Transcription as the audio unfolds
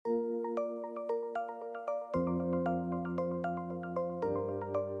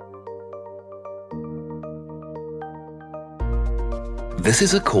This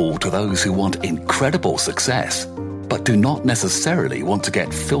is a call to those who want incredible success, but do not necessarily want to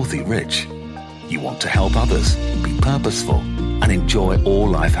get filthy rich. You want to help others, be purposeful, and enjoy all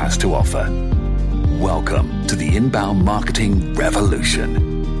life has to offer. Welcome to the Inbound Marketing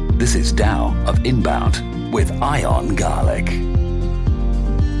Revolution. This is Tao of Inbound with Ion Garlic. Good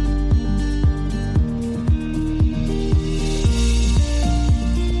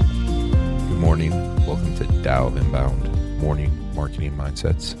morning. Welcome to Tao of Inbound Morning Marketing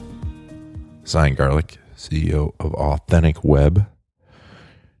Mindsets. Ion Garlic, CEO of Authentic Web.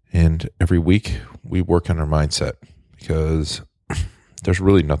 And every week we work on our mindset because there's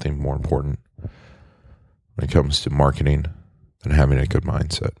really nothing more important when it comes to marketing than having a good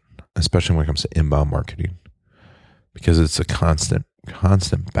mindset, especially when it comes to inbound marketing, because it's a constant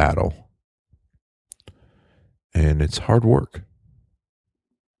battle and it's hard work.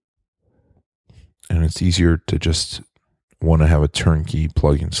 And it's easier to just want to have a turnkey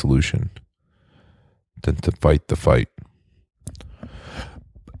plug-in solution than to fight the fight.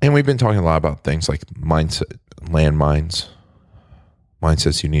 And we've been talking a lot about things like mindset, landmines,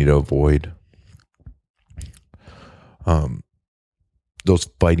 mindsets you need to avoid, those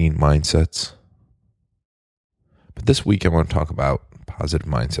fighting mindsets. But this week I want to talk about positive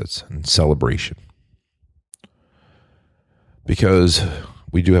mindsets and celebration, because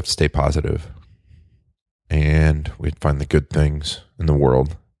we do have to stay positive. And we find the good things in the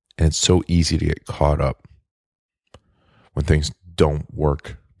world. And it's so easy to get caught up when things don't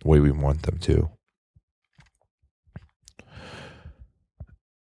work the way we want them to.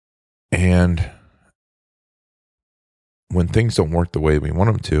 And when things don't work the way we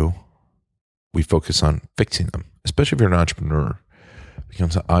want them to, we focus on fixing them, especially if you're an entrepreneur.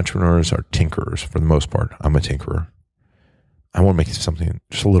 Because entrepreneurs are tinkerers for the most part. I'm a tinkerer. I want to make something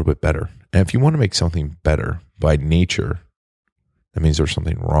just a little bit better. And if you want to make something better by nature, that means there's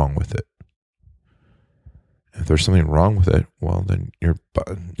something wrong with it. If there's something wrong with it, well, then you're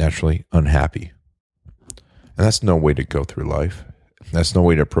naturally unhappy. And that's no way to go through life. That's no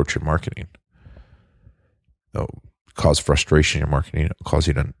way to approach your marketing. It'll cause frustration in your marketing. It'll cause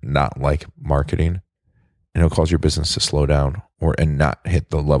you to not like marketing. And it'll cause your business to slow down and not hit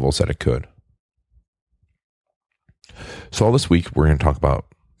the levels that it could. So all this week, we're going to talk about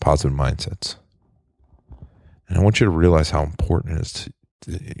positive mindsets. And I want you to realize how important it is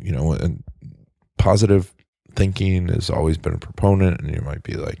to, and positive thinking has always been a proponent, and you might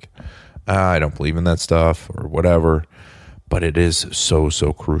be like, I don't believe in that stuff or whatever, but it is so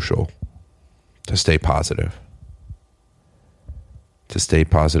crucial to stay positive. To stay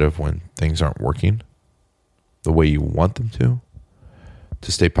positive when things aren't working the way you want them to.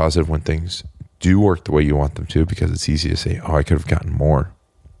 To stay positive when things do work the way you want them to, because it's easy to say, I could have gotten more.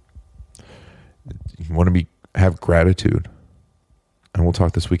 You want to have gratitude. And we'll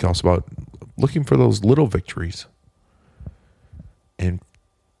talk this week also about looking for those little victories and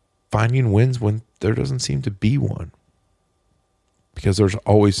finding wins when there doesn't seem to be one. Because there's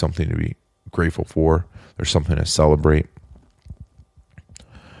always something to be grateful for. There's something to celebrate.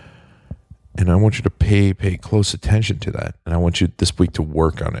 And I want you to pay close attention to that. And I want you this week to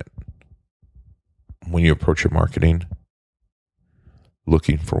work on it. When you approach your marketing,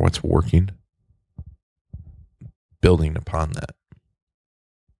 looking for what's working, building upon that.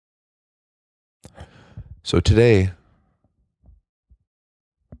 So today,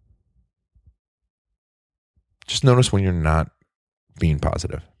 just notice when you're not being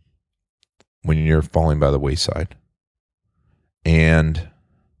positive, when you're falling by the wayside, and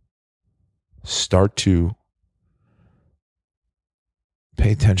start to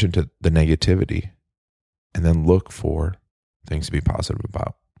pay attention to the negativity. And then look for things to be positive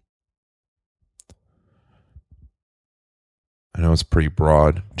about. I know it's pretty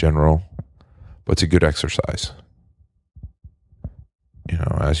broad, general, but it's a good exercise.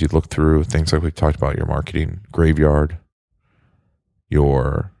 As you look through things like we've talked about, your marketing graveyard,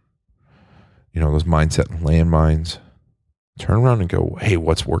 your, those mindset landmines, turn around and go, hey,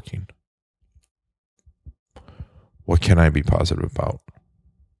 what's working? What can I be positive about?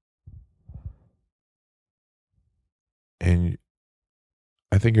 And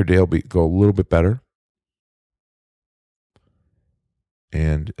I think your day will go a little bit better.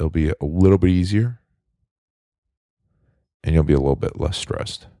 And it'll be a little bit easier. And you'll be a little bit less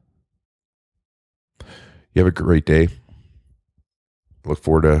stressed. You have a great day. Look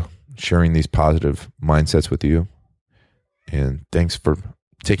forward to sharing these positive mindsets with you. And thanks for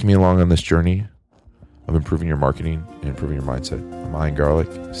taking me along on this journey of improving your marketing and improving your mindset. I'm Ion Garlic,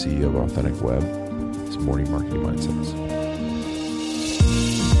 CEO of Authentic Web. It's Morning Marketing Mindsets.